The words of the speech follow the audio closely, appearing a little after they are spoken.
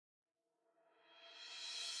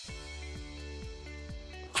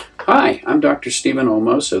Hi, I'm Dr. Stephen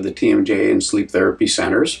Olmos of the TMJ and Sleep Therapy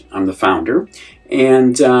Centers. I'm the founder.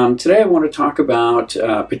 And today I want to talk about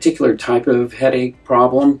a particular type of headache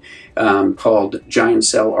problem called giant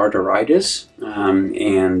cell arteritis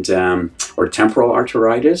or temporal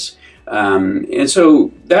arteritis. And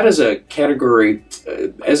so that is a category,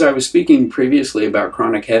 as I was speaking previously about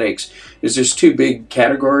chronic headaches, there's two big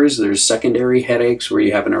categories. There's secondary headaches where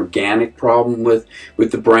you have an organic problem with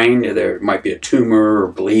the brain. There might be a tumor or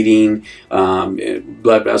bleeding,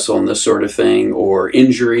 blood vessel and this sort of thing, or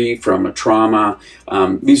injury from a trauma.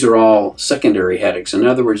 These are all secondary headaches. In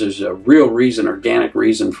other words, there's a real reason, organic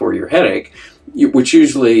reason for your headache, which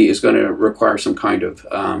usually is going to require some kind of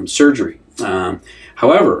surgery.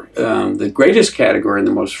 However, the greatest category and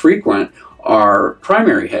the most frequent are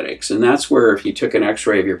primary headaches, and that's where if you took an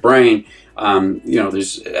x-ray of your brain,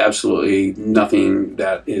 there's absolutely nothing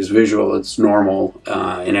that is visual. It's normal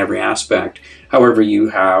in every aspect. However, you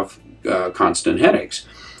have constant headaches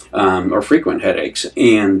or frequent headaches,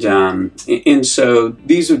 and so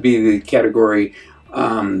these would be the category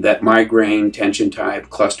that migraine, tension type,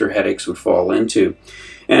 cluster headaches would fall into.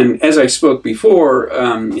 And as I spoke before,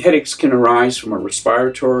 headaches can arise from a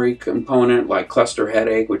respiratory component like cluster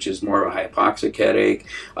headache, which is more of a hypoxic headache.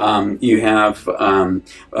 You have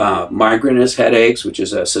migrainous headaches, which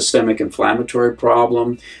is a systemic inflammatory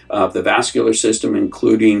problem of the vascular system,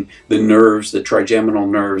 including the nerves, the trigeminal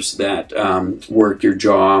nerves that work your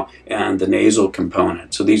jaw, and the nasal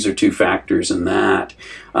component. So these are two factors in that.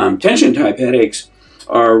 Tension type headaches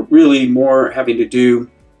are really more having to do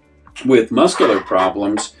with muscular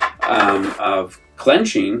problems of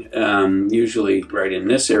clenching, usually right in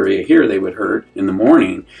this area here they would hurt in the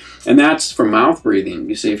morning, and that's from mouth breathing.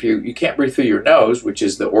 You see, if you can't breathe through your nose, which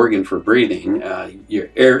is the organ for breathing, your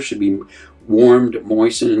air should be warmed,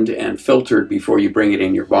 moistened, and filtered before you bring it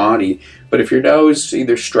in your body. But if your nose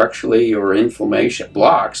either structurally or inflammation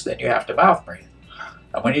blocks, then you have to mouth breathe.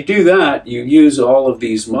 And when you do that, you use all of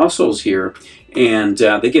these muscles here, and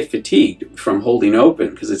they get fatigued from holding open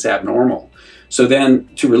because it's abnormal. So then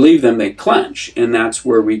to relieve them, they clench, and that's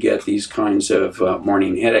where we get these kinds of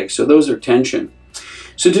morning headaches. So those are tension.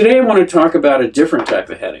 So today I want to talk about a different type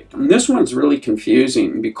of headache. And this one's really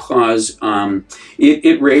confusing because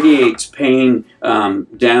it radiates pain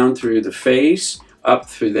down through the face, up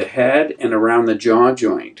through the head, and around the jaw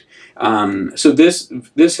joint. So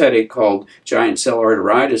this headache called giant cell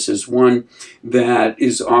arteritis is one that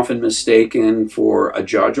is often mistaken for a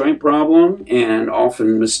jaw joint problem and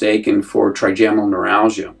often mistaken for trigeminal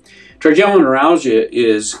neuralgia. Trigeminal neuralgia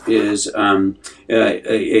is a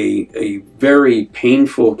very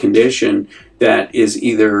painful condition that is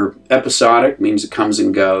either episodic, means it comes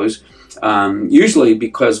and goes, usually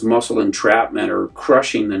because muscle entrapment or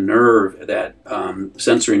crushing the nerve, that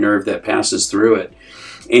sensory nerve that passes through it.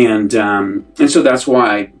 And so that's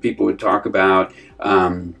why people would talk about,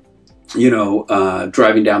 driving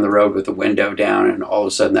down the road with the window down, and all of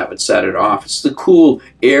a sudden that would set it off. It's the cool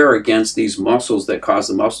air against these muscles that cause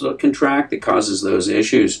the muscle to contract that causes those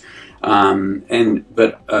issues.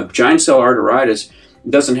 But giant cell arteritis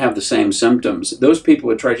doesn't have the same symptoms. Those people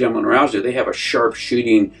with trigeminal neuralgia, they have a sharp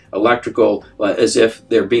shooting electrical, as if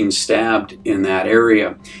they're being stabbed in that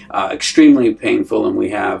area. Extremely painful, and we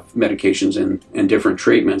have medications and different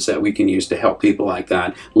treatments that we can use to help people like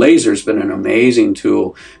that. Laser's been an amazing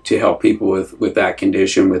tool to help people with that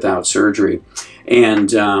condition without surgery. And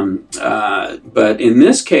but in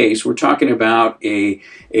this case, we're talking about a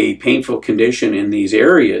painful condition in these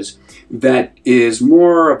areas that is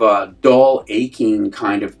more of a dull, aching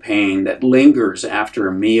kind of pain that lingers after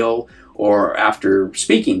a meal or after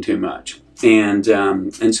speaking too much. And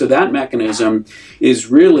so that mechanism is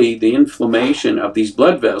really the inflammation of these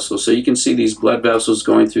blood vessels. So you can see these blood vessels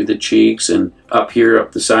going through the cheeks and up here,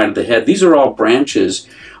 up the side of the head. These are all branches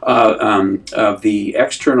of the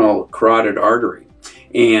external carotid artery.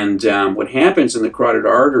 And what happens in the carotid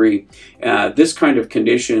artery, this kind of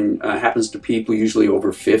condition happens to people usually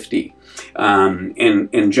over 50.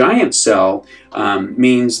 And giant cell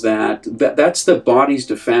means that's the body's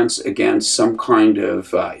defense against some kind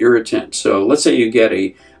of irritant. So let's say you get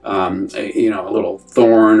a little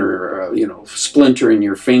thorn or a splinter in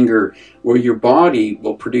your finger, where your body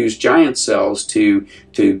will produce giant cells to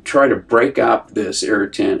try to break up this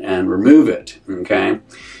irritant and remove it. Okay.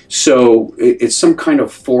 So it's some kind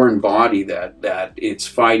of foreign body that it's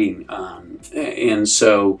fighting. And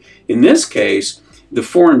so in this case, the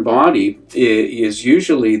foreign body is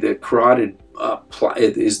usually the carotid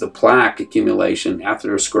is the plaque accumulation,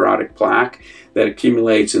 atherosclerotic plaque that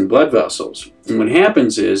accumulates in blood vessels. And what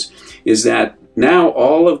happens is that now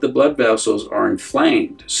all of the blood vessels are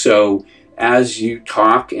inflamed. So as you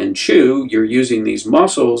talk and chew, you're using these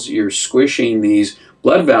muscles, you're squishing these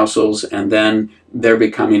blood vessels, and then they're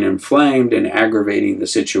becoming inflamed and aggravating the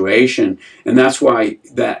situation. And that's why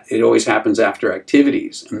it always happens after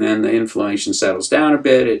activities. And then the inflammation settles down a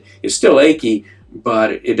bit. It's still achy,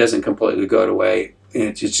 but it doesn't completely go away.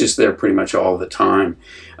 It's just there pretty much all the time.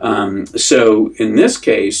 So in this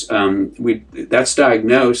case, that's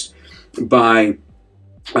diagnosed by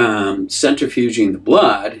centrifuging the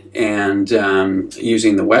blood and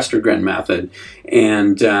using the Westergren method.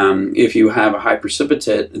 And if you have a high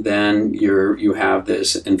precipitate, then you have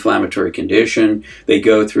this inflammatory condition. They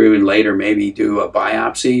go through and later maybe do a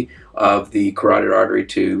biopsy of the carotid artery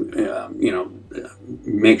to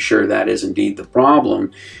make sure that is indeed the problem.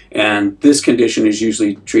 And this condition is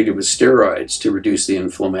usually treated with steroids to reduce the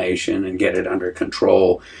inflammation and get it under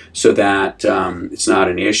control so that it's not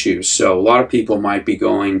an issue. So a lot of people might be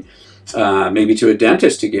going maybe to a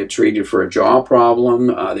dentist to get treated for a jaw problem.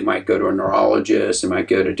 They might go to a neurologist. They might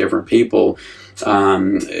go to different people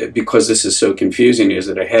because this is so confusing. Is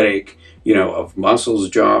it a headache, of muscles,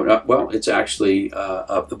 jaw? Well, it's actually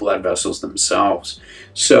of the blood vessels themselves.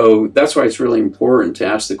 So that's why it's really important to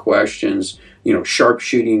ask the questions. Sharp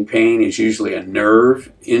shooting pain is usually a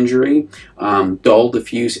nerve injury. Dull,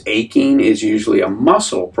 diffuse aching is usually a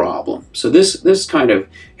muscle problem. So this kind of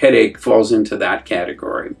headache falls into that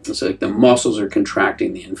category. It's like the muscles are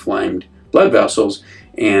contracting the inflamed blood vessels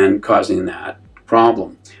and causing that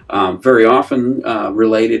problem. Very often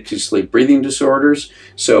related to sleep breathing disorders.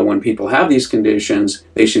 So when people have these conditions,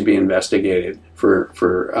 they should be investigated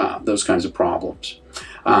for those kinds of problems.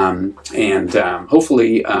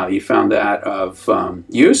 Hopefully you found that of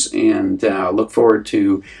use, and look forward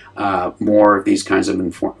to more of these kinds of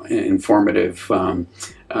informative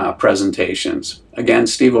presentations. Again,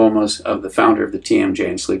 Steve Olmos, the founder of the TMJ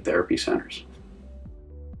and Sleep Therapy Centers.